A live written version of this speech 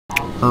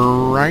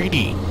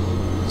Alrighty.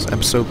 It's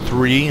episode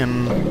 3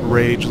 in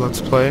Rage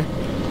Let's Play.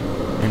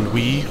 And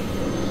we,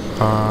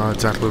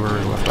 exactly where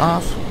we left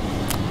off,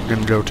 we're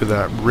gonna go to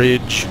that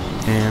ridge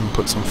and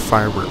put some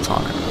fireworks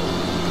on it.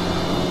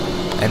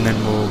 And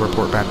then we'll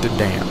report back to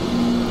Dan.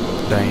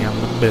 Dan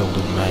the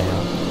building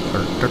man.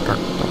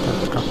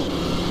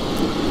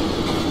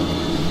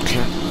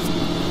 Okay.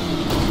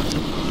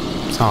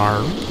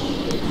 Sorry.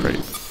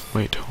 Great.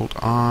 Wait, hold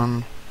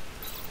on.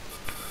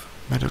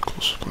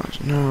 Medical supplies,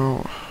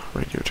 no.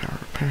 Radio tower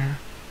repair.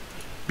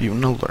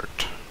 Mutant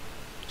alert.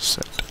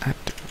 Set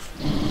active.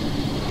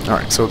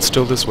 Alright, so it's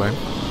still this way.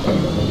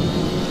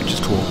 Which is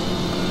cool.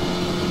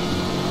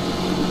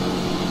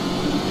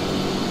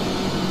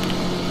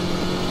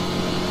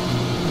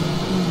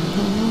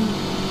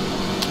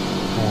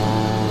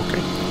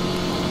 Okay.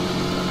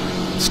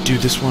 Let's do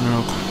this one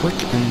real quick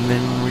and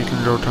then we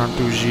can go talk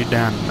to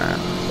Zidane.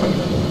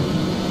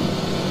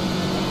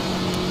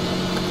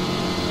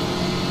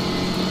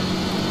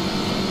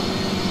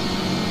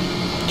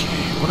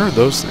 What are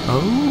those things?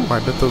 Oh, I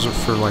bet those are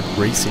for like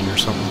racing or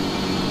something.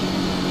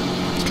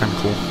 It's kind of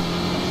cool.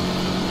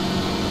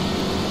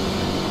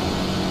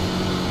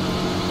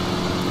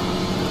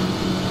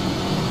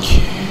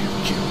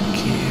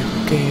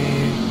 Okay.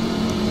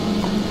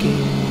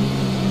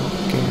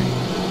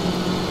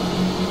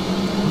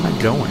 Where am I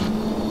going?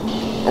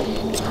 Oh,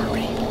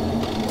 sorry.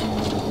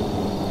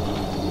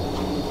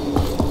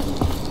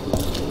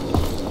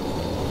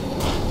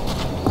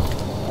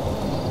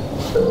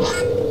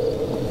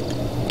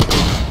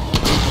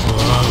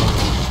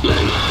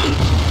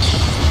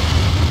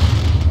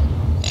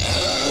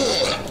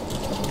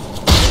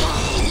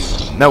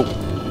 No.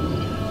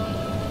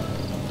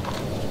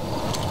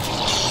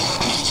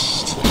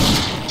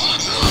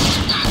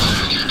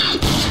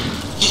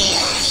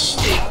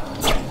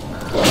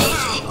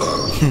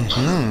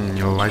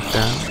 You like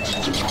that?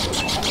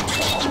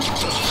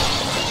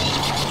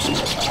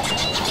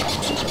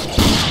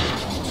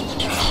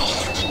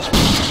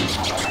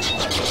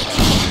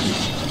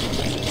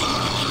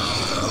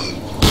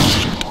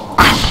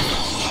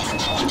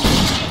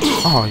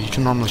 Oh, you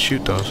can normally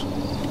shoot those.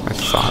 I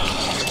thought.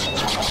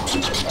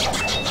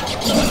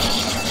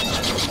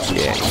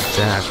 Yeah,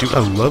 that. Dude, I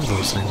love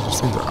those things. Those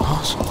things are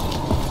awesome.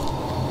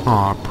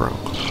 Aw, it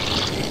broke.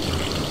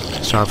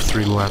 So I have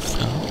 3 left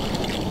now.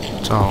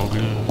 It's all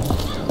good.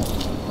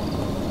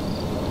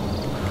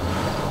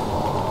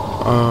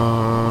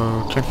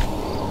 Okay.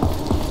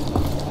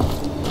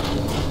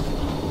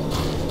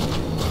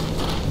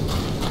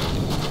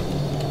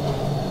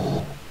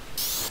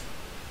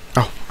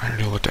 Oh, I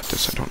already looked at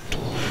this. I don't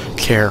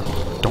care.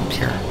 Don't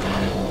care.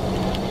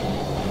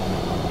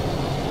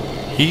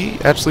 He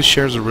actually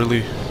shares a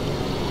really...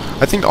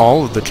 I think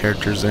all of the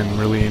characters in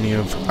really any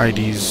of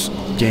ID's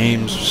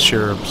games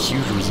share a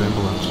huge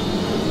resemblance,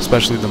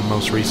 especially the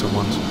most recent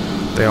ones.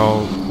 They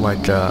all,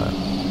 like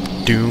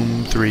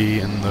Doom 3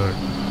 and the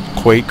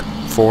Quake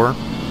 4,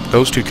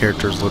 those 2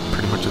 characters look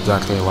pretty much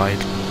exactly alike.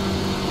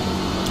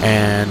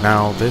 And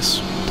now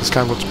this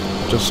guy looks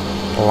just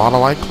a lot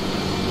alike.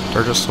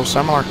 They're just so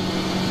similar.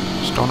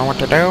 Just don't know what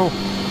to do.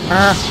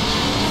 Ah.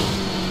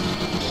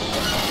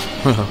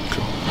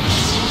 Cool.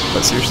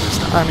 But seriously, it's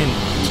not, I mean,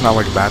 it's not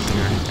like a bad thing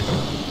or anything.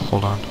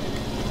 Hold on.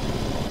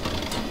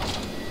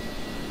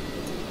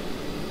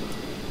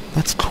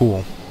 That's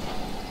cool.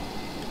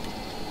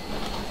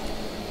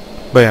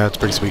 But yeah, it's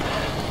pretty sweet.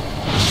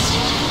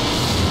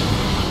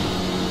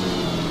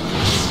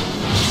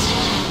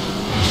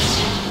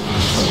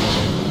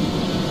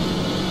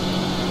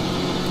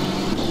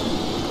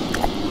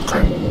 Oh,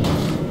 crap.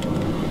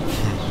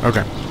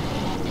 Okay.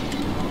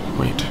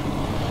 Wait.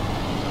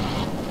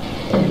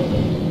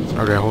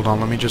 Okay, hold on,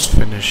 let me just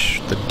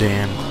finish the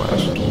Dan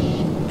quest.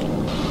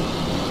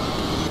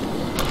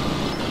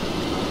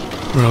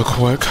 Real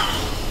quick.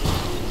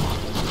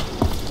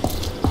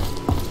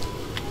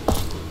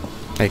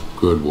 Hey.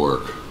 Good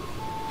work.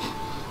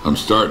 I'm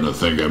starting to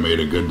think I made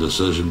a good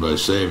decision by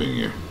saving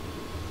you.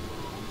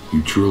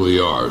 You truly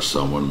are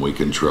someone we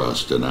can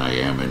trust, and I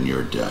am in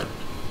your debt.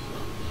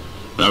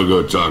 Now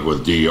go talk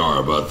with DR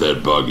about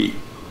that buggy.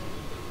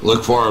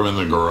 Look for him in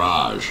the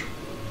garage.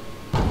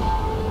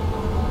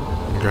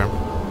 Okay.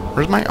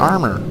 Where's my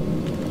armor?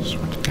 I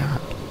swear to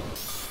God.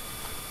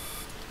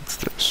 What's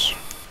this?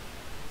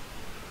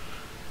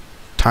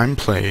 Time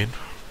played.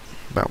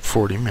 About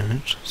 40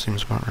 minutes.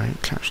 Seems about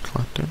right. Cash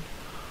collected.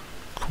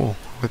 Cool.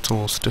 It's a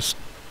little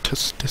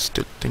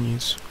statistic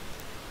thingies.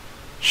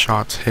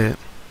 Shots hit.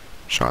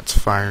 Shots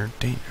fired.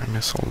 Dang, I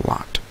miss a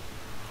lot.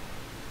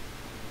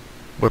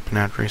 Weapon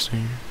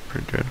accuracy.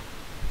 Pretty good.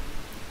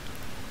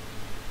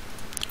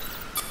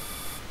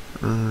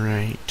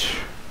 Right.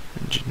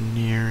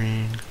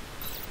 Engineering.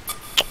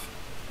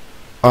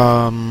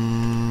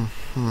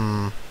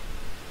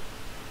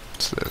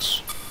 What's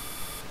this?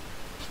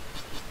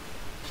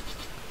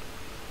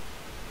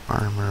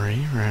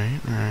 Armory, right.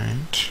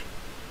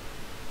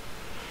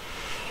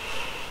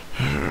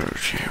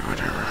 Okay,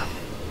 whatever.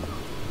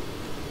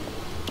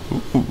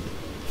 Ooh.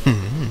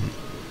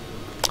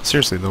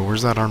 Seriously though,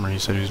 where's that armor you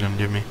said he was gonna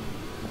give me?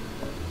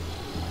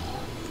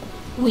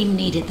 We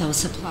needed those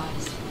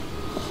supplies.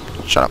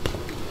 Shut up.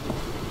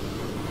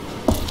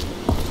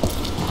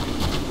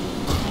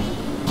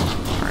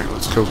 Alright,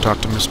 let's go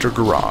talk to Mr.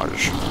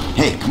 Garage.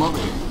 Hey, come over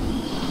here.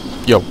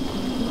 Yo.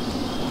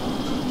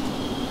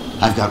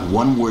 I've got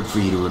one word for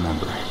you to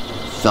remember.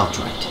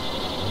 Feltrite.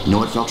 You know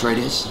what Feltrite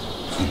is?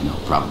 No,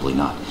 probably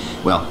not.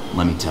 Well,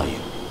 let me tell you.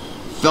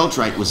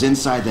 Feltrite was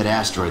inside that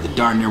asteroid that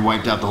darn near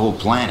wiped out the whole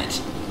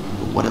planet.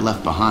 But what it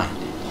left behind,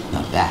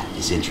 now that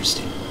is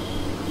interesting.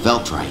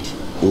 Feltrite,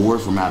 ore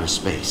from outer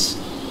space.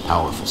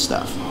 Powerful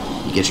stuff.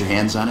 You get your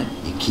hands on it,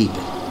 you keep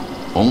it.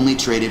 Only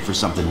trade it for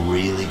something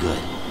really good.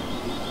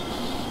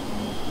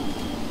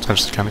 It's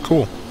actually kind of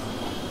cool.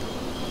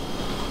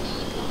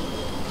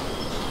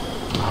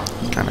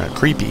 Kind of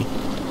creepy.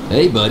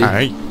 Hey, buddy.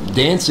 Hi.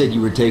 Dan said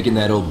you were taking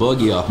that old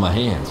buggy off my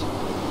hands.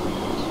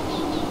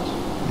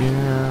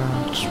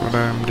 Yeah, that's what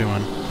I'm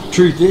doing.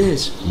 Truth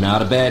is,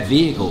 not a bad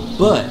vehicle,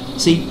 but,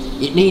 see,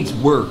 it needs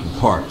work and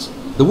parts.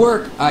 The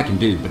work I can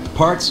do, but the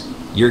parts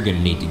you're gonna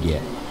need to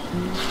get.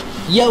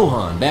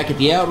 Johan, back at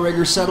the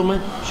Outrigger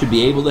settlement, should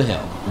be able to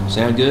help.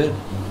 Sound good?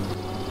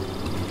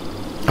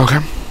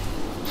 Okay.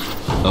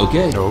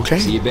 Okay. Okay.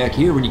 See you back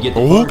here when you get the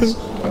Okay. parts.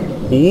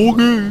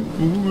 Okay.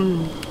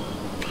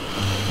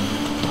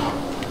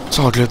 It's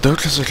all good though,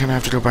 because I kind of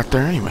have to go back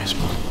there anyways.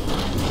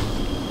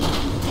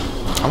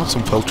 I want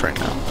some Feltrite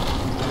now.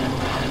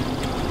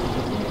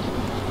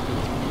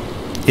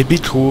 It'd be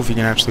cool if you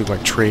can actually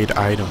like trade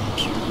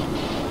items.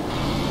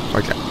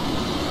 Like that.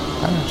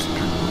 That's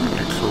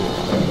really cool.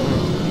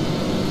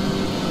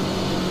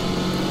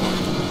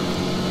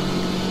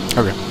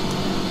 Okay.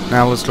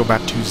 Now let's go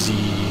back to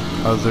the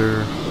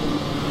other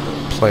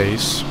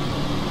place.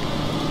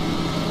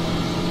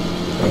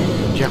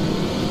 And yeah.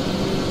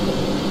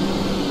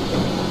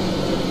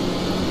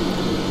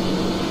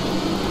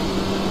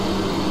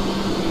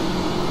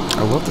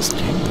 I love this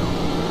game though.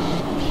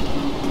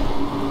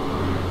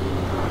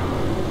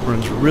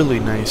 Runs really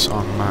nice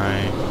on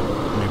my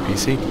new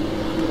PC,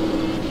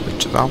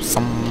 which is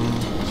awesome.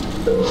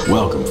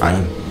 Welcome,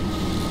 friend.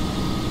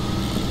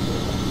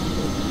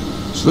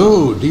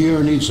 So,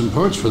 DR needs some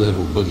parts for that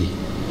old buggy.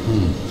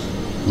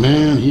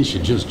 Man, he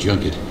should just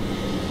junk it.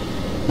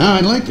 Now,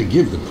 I'd like to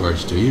give the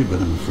parts to you,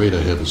 but I'm afraid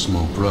I have a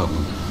small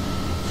problem.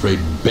 Afraid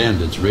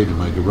bandits raided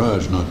my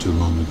garage not too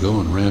long ago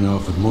and ran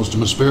off with most of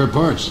my spare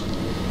parts.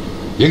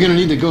 You're gonna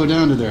need to go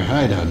down to their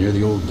hideout near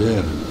the old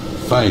dam and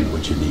find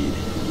what you need.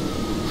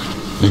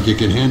 Think you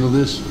can handle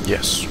this?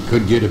 Yes.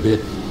 Could get a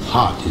bit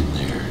hot in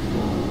there.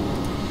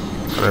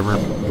 Whatever.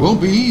 It won't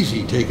be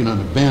easy taking on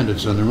the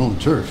bandits on their own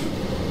turf.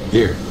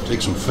 Here,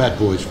 take some fat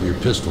boys for your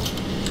pistol.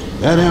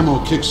 That ammo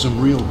kicks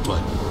some real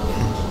butt.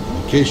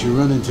 In case you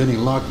run into any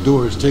locked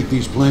doors, take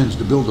these plans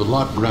to build a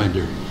lock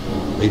grinder.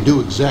 They do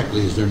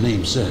exactly as their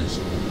name says.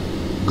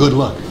 Good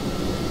luck.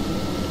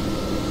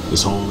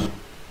 This whole...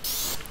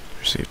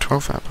 Receive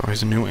 12 fat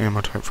boys. A new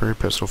ammo type for your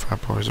pistol.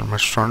 Fat boys are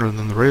much stronger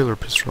than the regular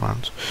pistol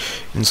rounds.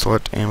 You can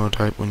select ammo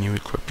type when you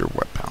equip your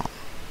weapon.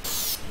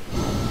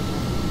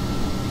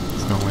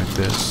 Go like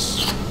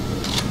this.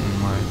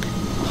 And like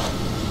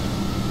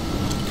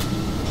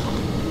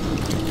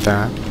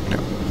that. No.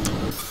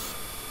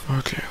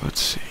 Okay,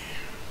 let's see.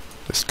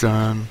 This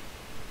gun.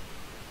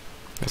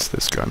 That's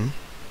this gun.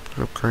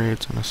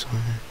 Upgrades and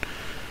assign.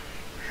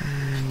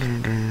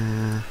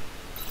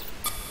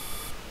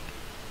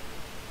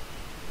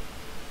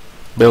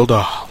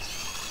 Builder.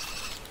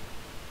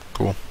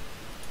 Cool.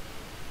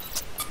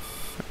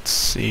 Let's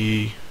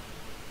see.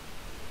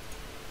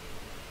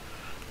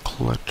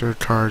 Collector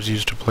cards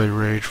used to play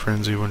Rage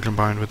Frenzy when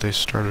combined with a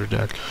starter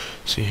deck.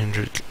 See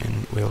Hendrick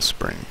and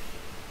Whalespring.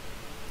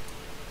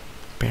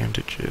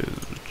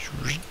 Bandages.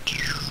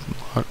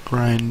 Lock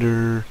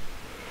grinder.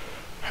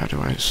 How do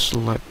I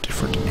select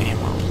different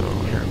ammo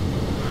though here?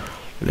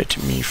 Let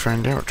me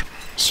find out.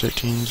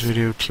 Settings,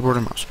 video, keyboard,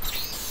 and mouse.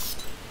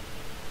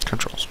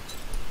 Controls.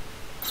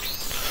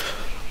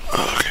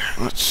 Okay,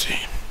 let's see.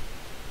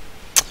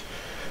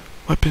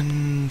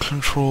 Weapon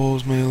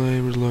controls,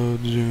 melee,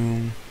 reload,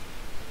 zoom.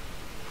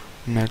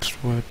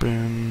 Next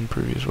weapon,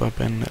 previous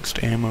weapon,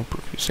 next ammo,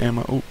 previous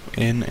ammo. Oh,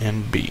 N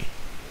and B.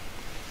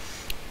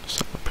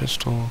 Sniper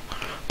pistol,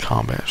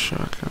 combat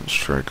shotgun,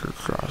 striker,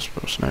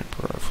 crossbow,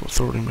 sniper rifle,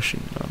 authority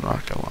machine gun,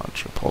 rocket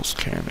launcher, pulse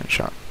cannon,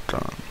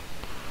 shotgun.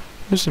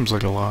 This seems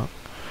like a lot.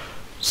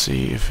 Let's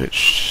see if it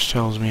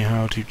tells me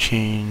how to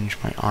change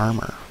my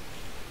armor.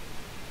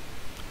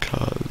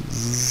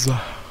 'Cause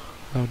that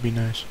would be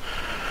nice.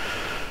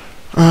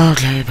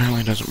 Okay,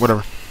 apparently it doesn't.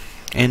 Whatever.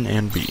 N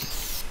and B.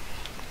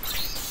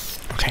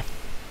 Okay.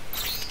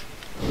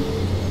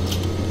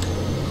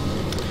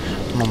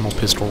 Normal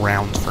pistol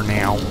rounds for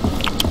now.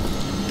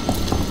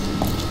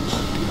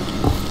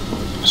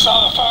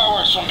 Saw the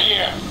fireworks from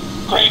here.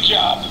 Great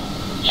job.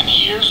 And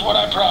here's what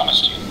I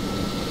promised you.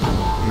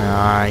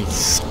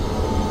 Nice.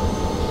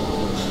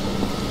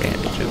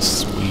 Bandages,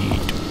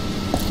 sweet.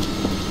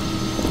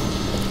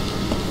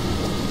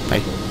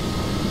 Hey.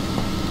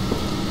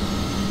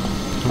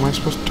 Who am I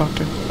supposed to talk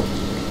to?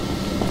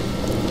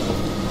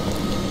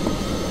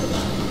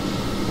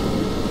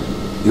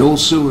 The old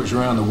sewers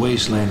around the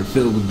wasteland are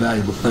filled with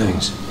valuable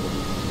things.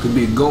 Could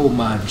be a gold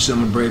mine for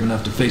someone brave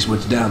enough to face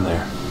what's down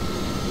there.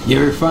 You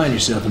ever find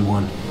yourself in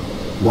one,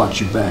 watch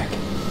your back.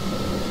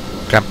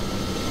 Okay.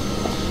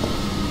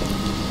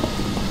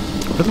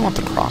 I really want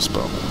the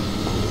crossbow.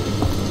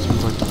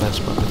 Seems like the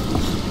best weapon.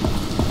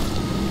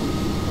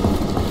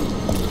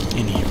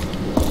 In here.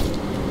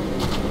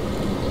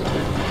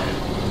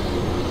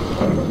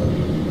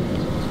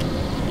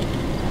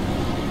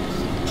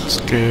 Let's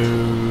go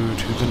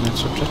to the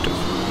next objective.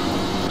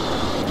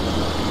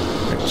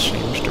 It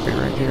seems to be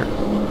right here.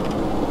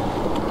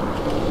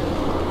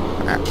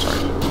 Ah, sorry.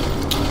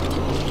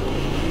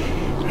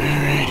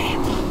 Alrighty.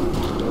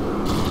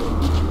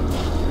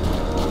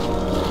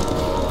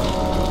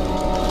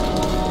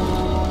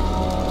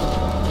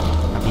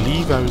 I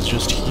believe I was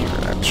just here,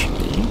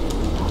 actually.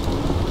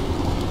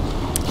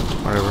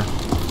 Whatever.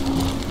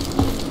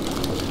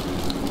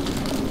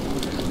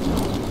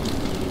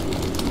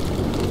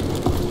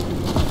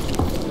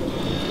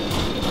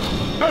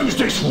 Who's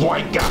this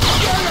white guy?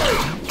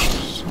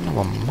 Son of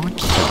a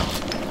monkey.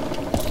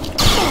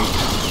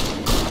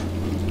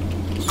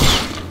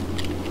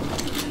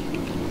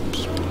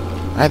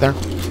 Hi there.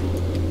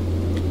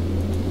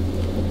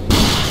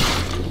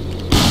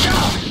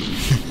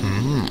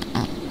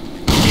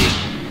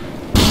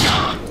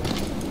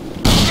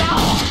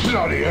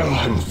 Bloody hell,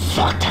 I'm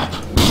fucked up.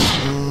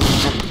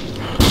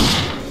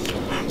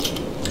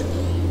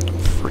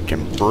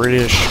 Freaking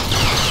British.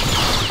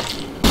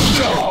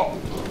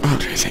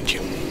 Okay, thank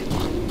you.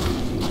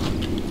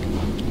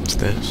 What's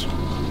this?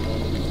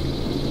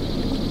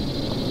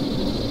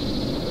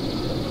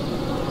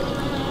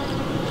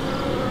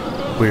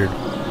 Weird.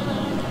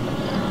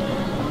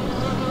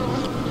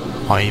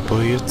 Hi,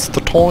 boy, it's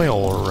the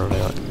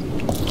toilet.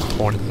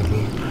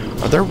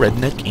 Are there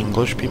redneck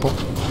English people?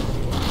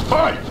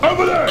 Hey,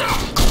 over there!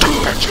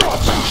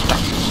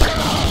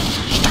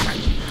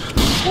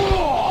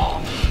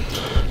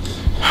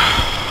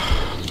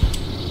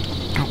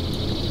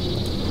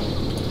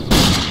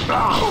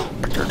 Stop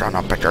it. Pick your gun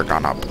up, pick your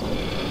gun up.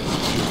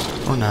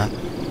 Or not.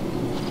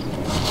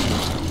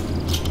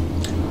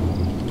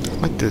 I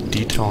like the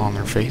detail on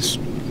their face.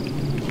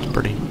 It's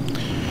pretty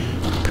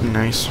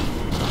nice.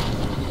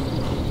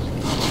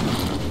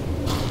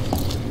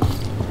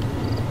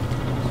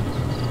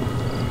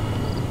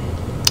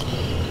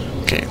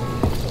 Okay.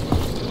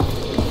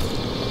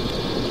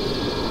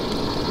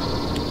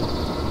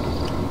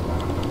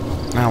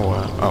 Now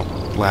what? Oh,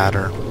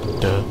 ladder.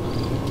 Duh.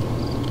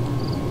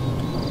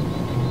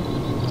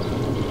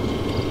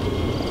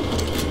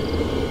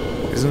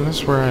 Isn't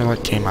this where I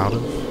like came out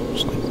of?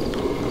 It's like,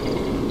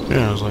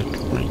 yeah, I was like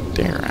right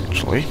there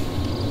actually.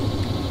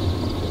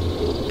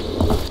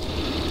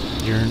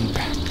 You're in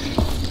back.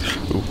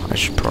 Ooh, I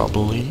should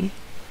probably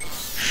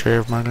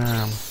shave my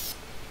damn.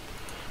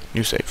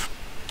 New save.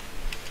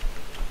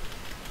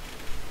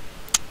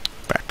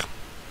 Back.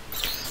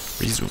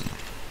 Resume.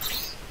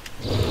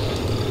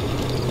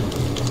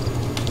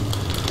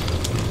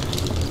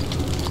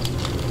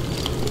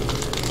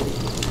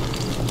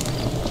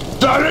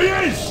 There he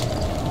is!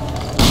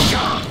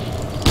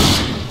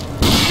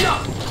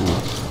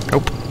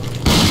 Nope.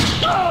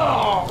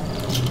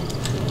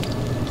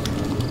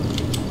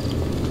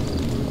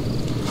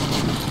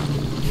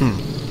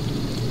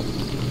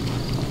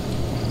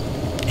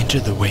 Into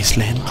the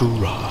wasteland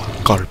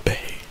garage.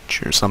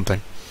 Garbage or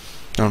something.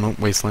 No, no,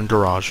 wasteland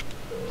garage.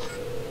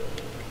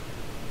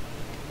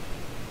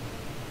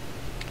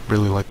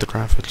 Really like the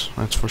graphics.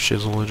 That's for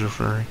shizzle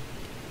legendary.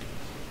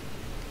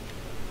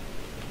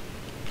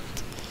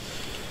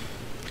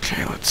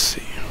 Okay, let's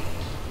see.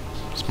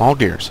 Small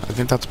gears. I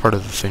think that's part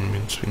of the thing.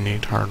 Means we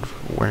need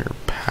hardware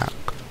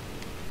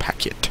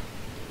packet.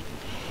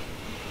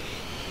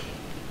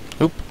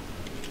 Oop.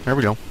 There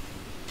we go.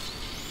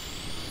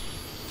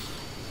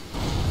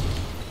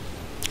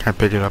 Can I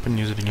pick it up and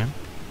use it again?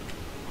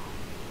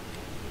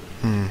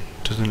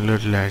 Doesn't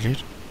look like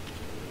it.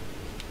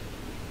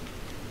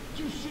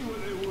 Do you see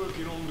what they're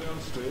working on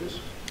downstairs?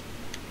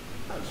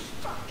 Oh,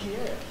 fuck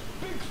yeah.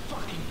 Big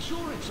fucking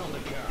turrets on the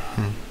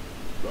car.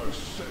 Those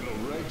settle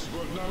rags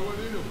got no one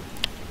in them.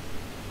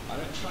 I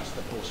don't trust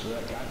the boss with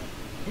that gun.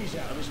 He's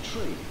out of his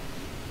tree.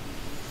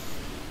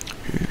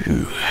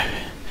 Ooh.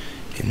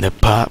 And the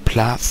pot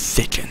plot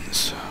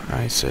thickens.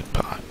 I said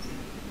pot.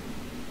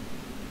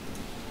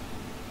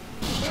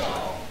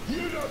 No,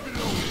 you don't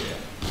belong here.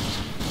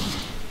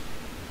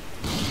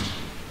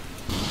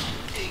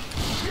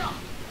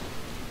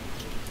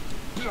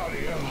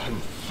 Bloody hell, I'm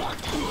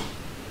fucked.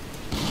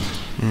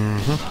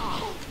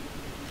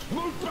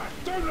 Move back,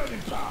 don't let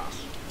him pass.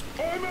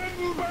 I'm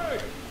heading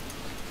back.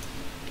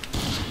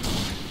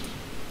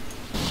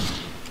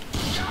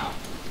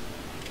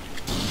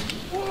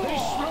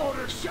 He's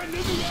slaughtered, send in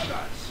the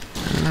others.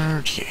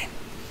 Okay.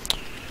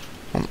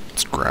 Well,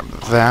 let's grab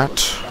that.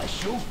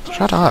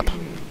 Shut up.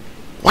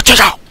 Watch it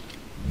out!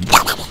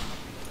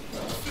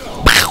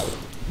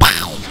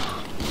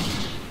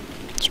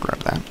 Let's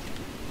grab that.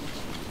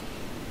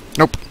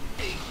 Nope.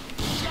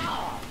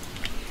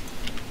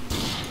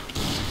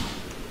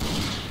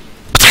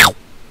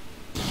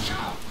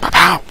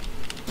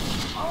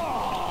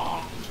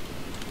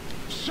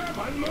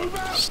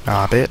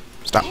 Stop it.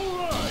 Stop.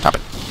 Stop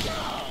it.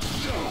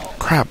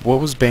 Crap, what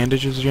was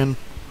bandages again?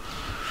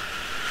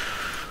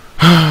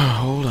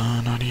 Hold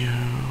on, audio.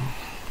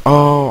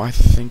 Oh, I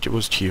think it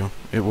was Q.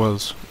 It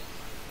was.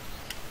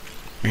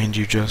 And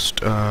you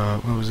just,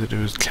 what was it? It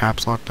was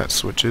caps lock that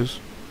switches.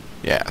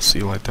 Yeah, see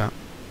you like that.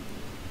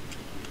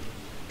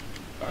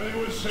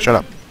 Shut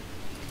up.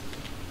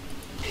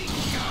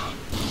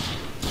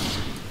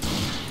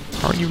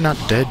 How are you not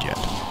dead yet?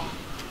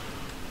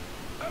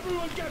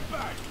 Everyone get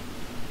back.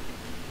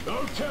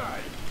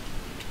 Okay.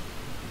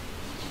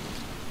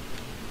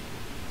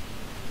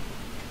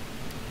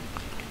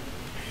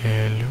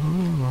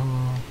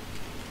 Hello.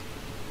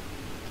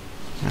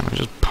 Man, I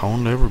just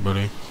pwned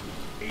everybody.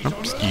 Oh,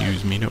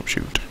 excuse me, don't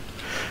shoot.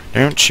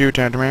 Don't shoot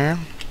at me.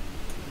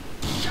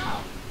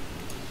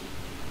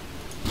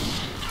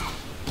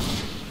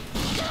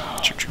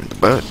 Shoot you in the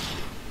butt.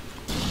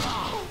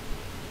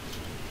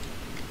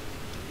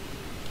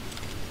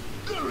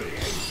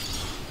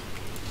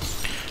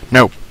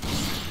 No.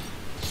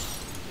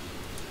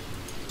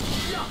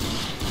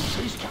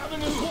 He's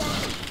coming as well.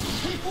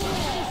 He's bringing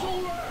us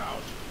all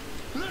out.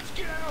 Let's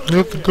get out of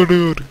Let's here. go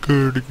to Get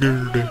out of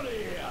here.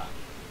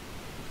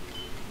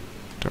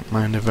 Don't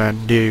mind if I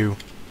do.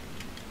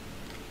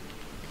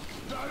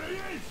 There he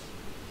is.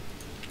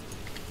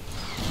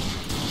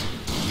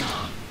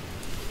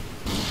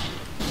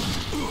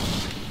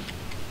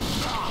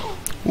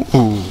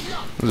 Ooh,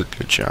 that was a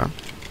good shot.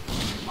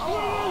 We're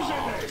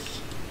losing this.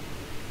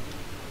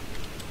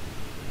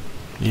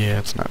 Yeah,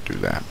 let's not do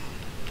that.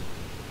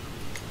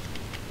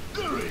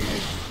 There he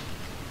is.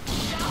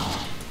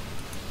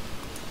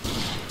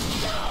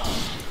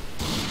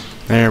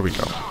 There we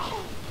go.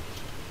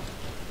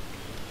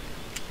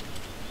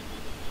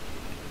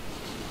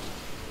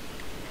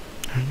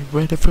 Are you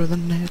ready for the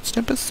next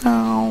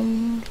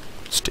episode?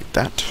 State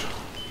that.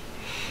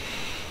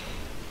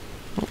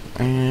 Oh,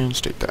 and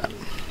state that.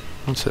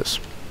 What's this?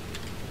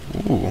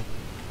 Ooh.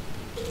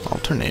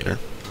 Alternator.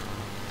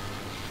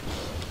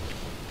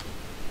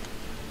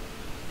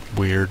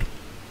 Weird.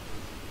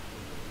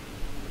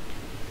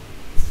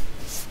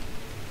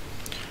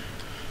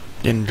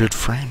 Getting good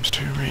frames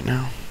too right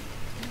now.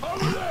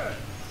 Over there.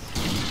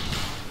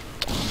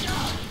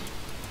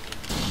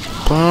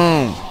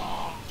 Boom!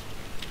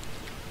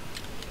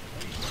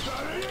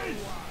 There he is.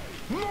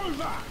 Move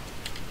that.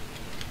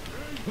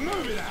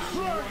 Move it out.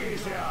 Frog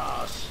his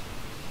ass.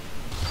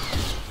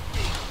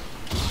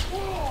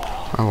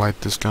 I like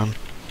this gun.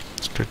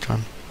 It's a good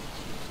gun.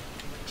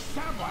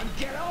 Someone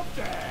get up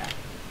there.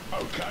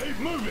 Okay,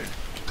 move it.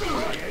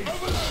 There he is.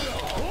 Over there.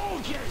 I'll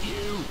get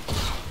you.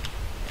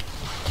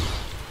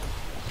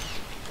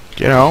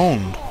 Get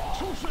owned.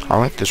 I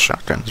like this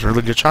shotgun. It's a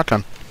really good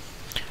shotgun.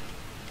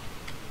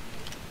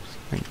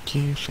 Thank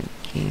you,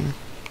 thank you.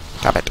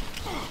 Stop it.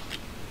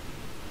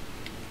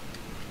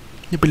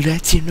 Nobody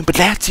likes you, nobody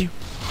likes you.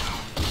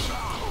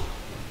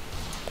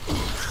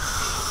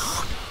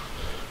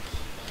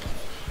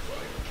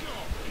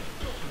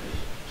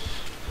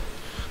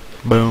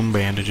 Boom,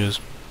 bandages.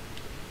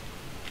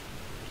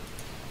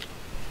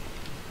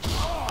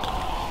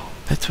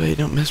 That's why you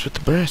don't mess with the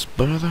breast,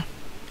 brother.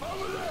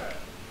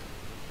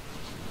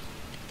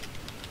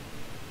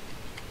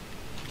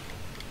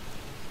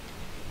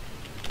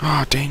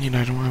 Ah, oh, dang it,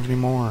 I don't have any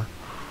more.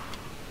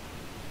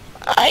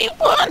 I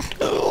want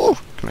to!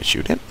 Can I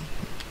shoot it?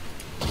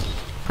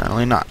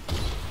 Apparently not.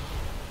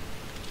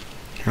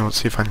 Here, let's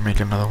see if I can make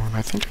another one.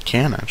 I think I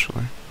can,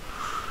 actually.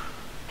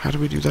 How do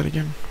we do that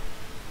again?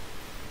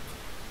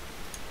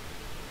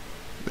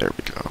 There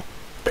we go.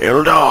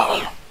 Build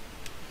all!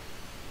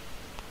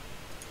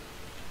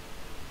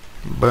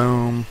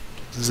 Boom.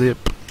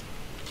 Zip.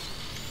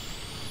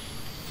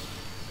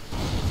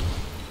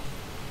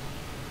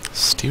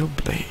 Steel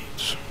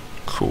blades.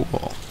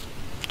 Cool.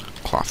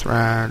 Cloth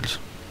rags.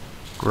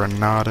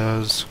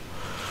 Granadas.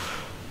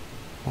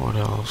 What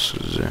else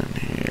is in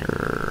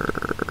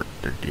here?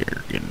 Hey,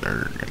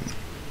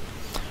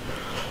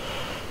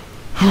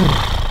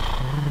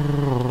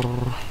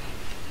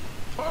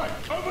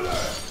 over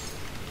there.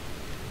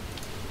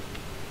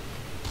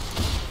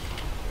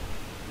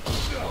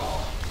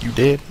 You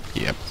did?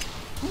 Yep.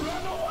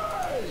 Run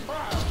away.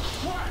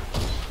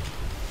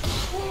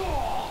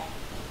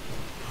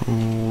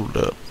 Hold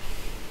up.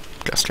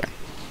 Gas can.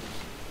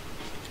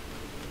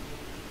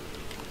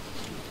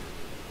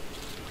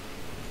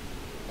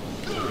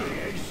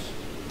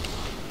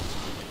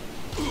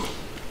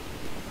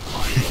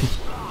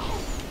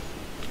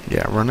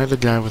 Yeah, run at a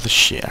guy with a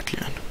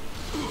shotgun.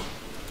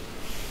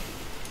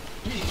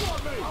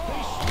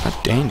 God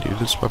dang, dude,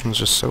 this weapon's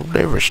just so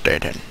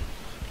devastating.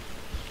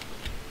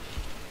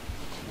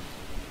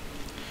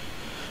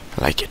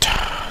 I like it.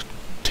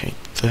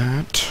 Take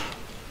that.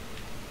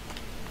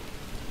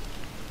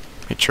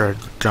 Make sure I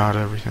got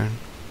everything.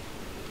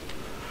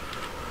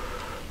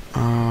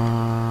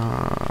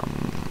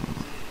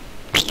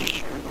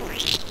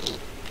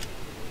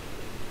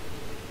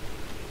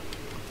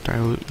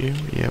 Dilute you?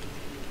 Yep.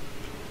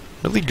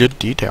 Really good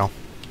detail.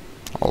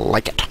 I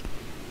like it.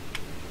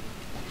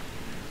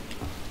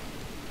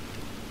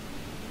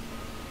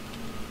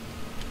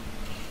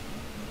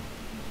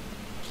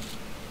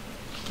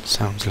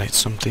 Sounds like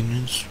something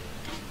is.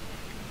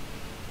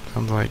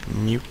 Sounds like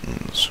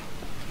mutants.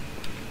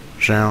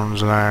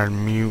 Sounds like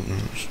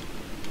mutants.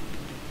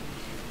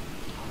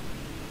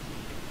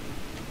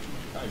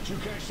 Hey, did you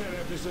catch that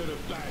episode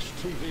of Bash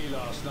TV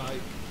last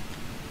night?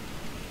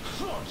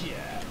 Fuck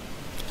yeah!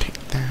 Take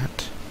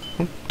that.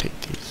 Oh, take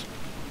these.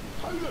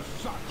 Who the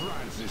fuck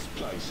runs this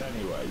place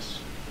anyways?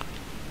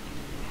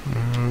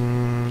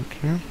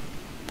 Okay.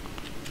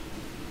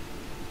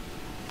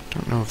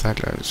 Don't know if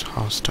that guy's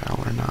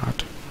hostile or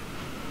not.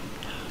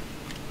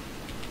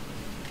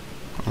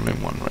 Only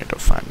one way to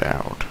find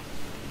out.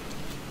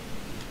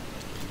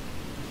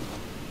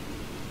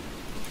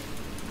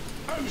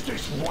 Who's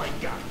this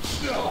wanker?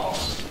 Oh.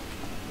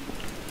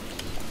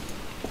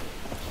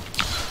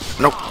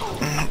 Nope.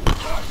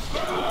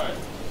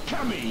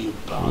 Come here, you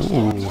bastard.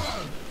 Ooh.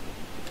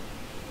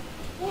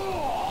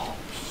 Oh,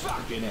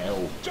 fucking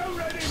hell. Don't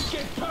let him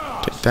get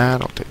past. Take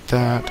that, I'll take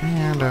that,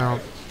 and I'll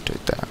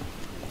take that.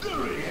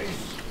 There he is.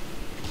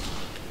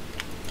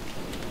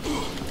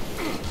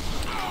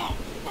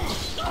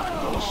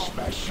 I'll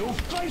smash your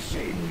face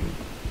in.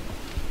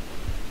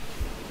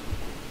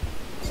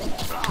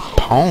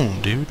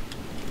 Palm, dude.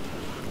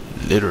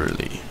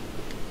 Literally.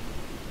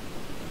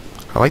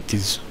 I like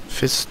these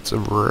fists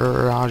of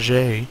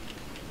Rajay.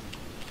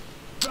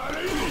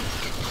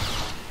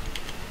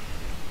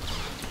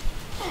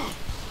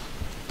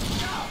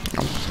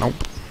 Nope, nope.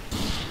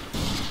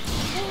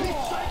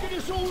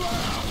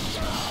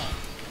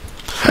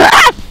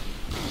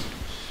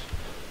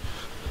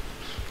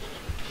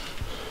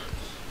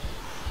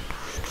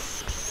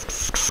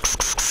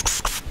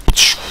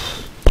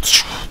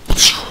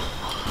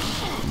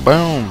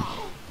 Boom.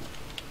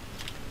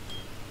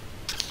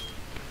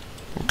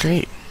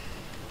 Okay.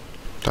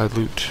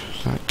 Dilute.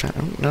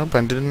 Nope,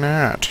 I did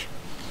not.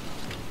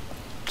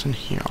 What's in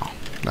here?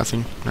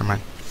 Nothing. Never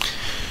mind.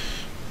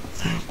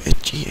 Oh,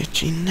 itchy,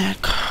 itchy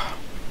neck.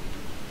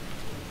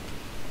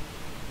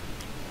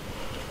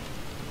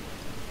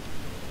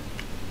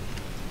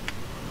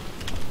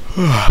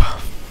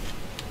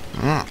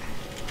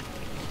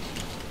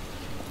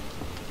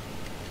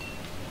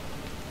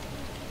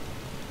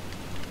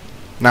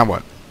 Now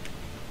what?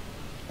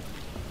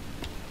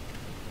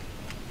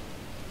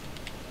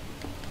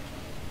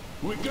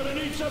 We're gonna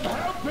need some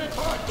help,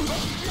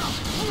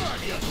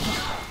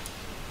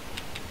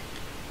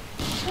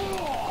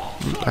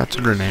 That's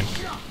a grenade.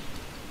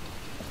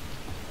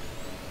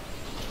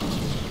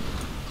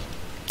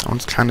 I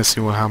want to kind of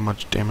see how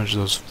much damage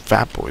those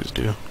fat boys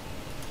do.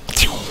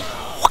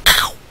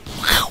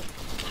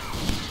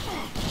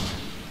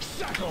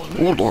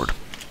 Oh lord.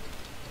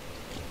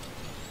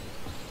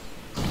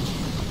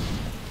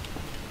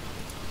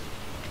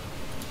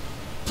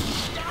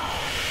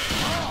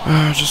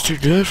 Just too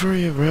good for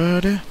you,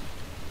 buddy.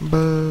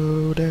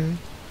 Buddy.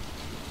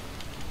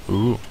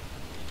 Ooh.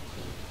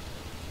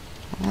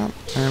 Well,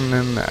 and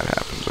then that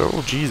happens.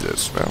 Oh,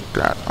 Jesus. Oh,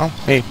 God. Oh,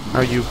 hey, how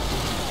are you?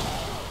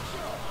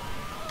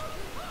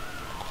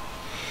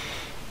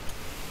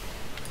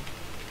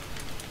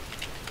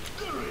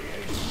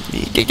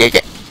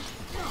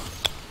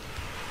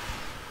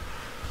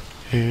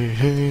 Hey,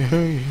 hey,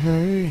 hey,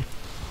 hey.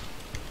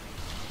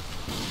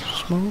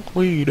 Smoke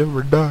weed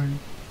every day.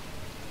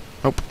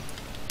 Nope.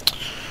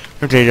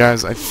 Okay,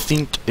 guys, I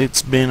think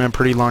it's been a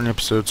pretty long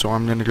episode, so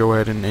I'm going to go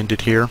ahead and end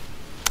it here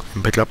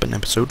and pick up in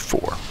episode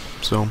 4.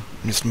 So,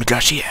 Mr.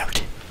 Magashi out.